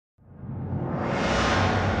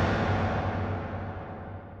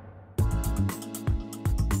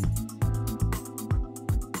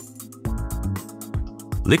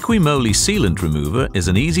LIQUI MOLY Sealant Remover is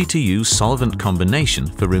an easy-to-use solvent combination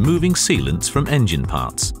for removing sealants from engine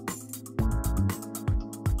parts.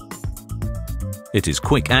 It is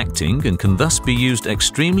quick-acting and can thus be used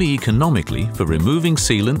extremely economically for removing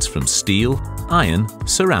sealants from steel, iron,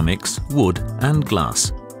 ceramics, wood and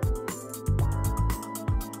glass.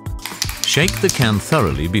 Shake the can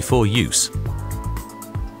thoroughly before use.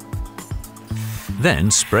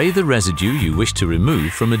 Then spray the residue you wish to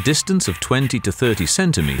remove from a distance of 20 to 30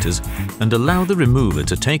 centimeters and allow the remover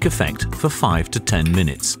to take effect for 5 to 10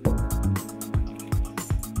 minutes.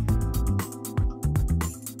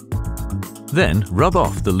 Then rub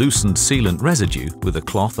off the loosened sealant residue with a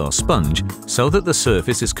cloth or sponge so that the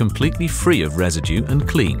surface is completely free of residue and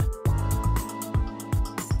clean.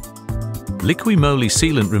 LIQUI MOLY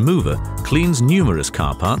Sealant Remover cleans numerous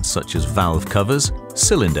car parts such as valve covers,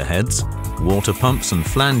 cylinder heads, water pumps and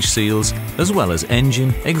flange seals, as well as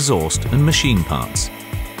engine, exhaust and machine parts.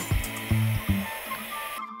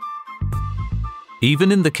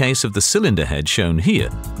 Even in the case of the cylinder head shown here,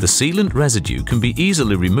 the sealant residue can be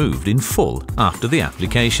easily removed in full after the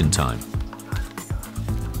application time.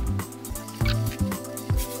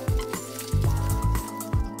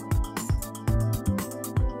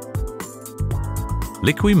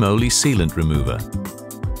 LIQUI MOLY Sealant Remover.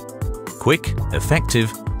 Quick,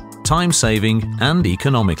 effective, time-saving and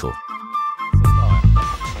economical.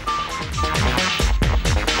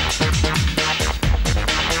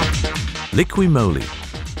 LIQUI MOLY,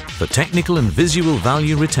 for technical and visual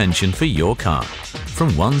value retention for your car,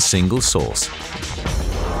 from one single source.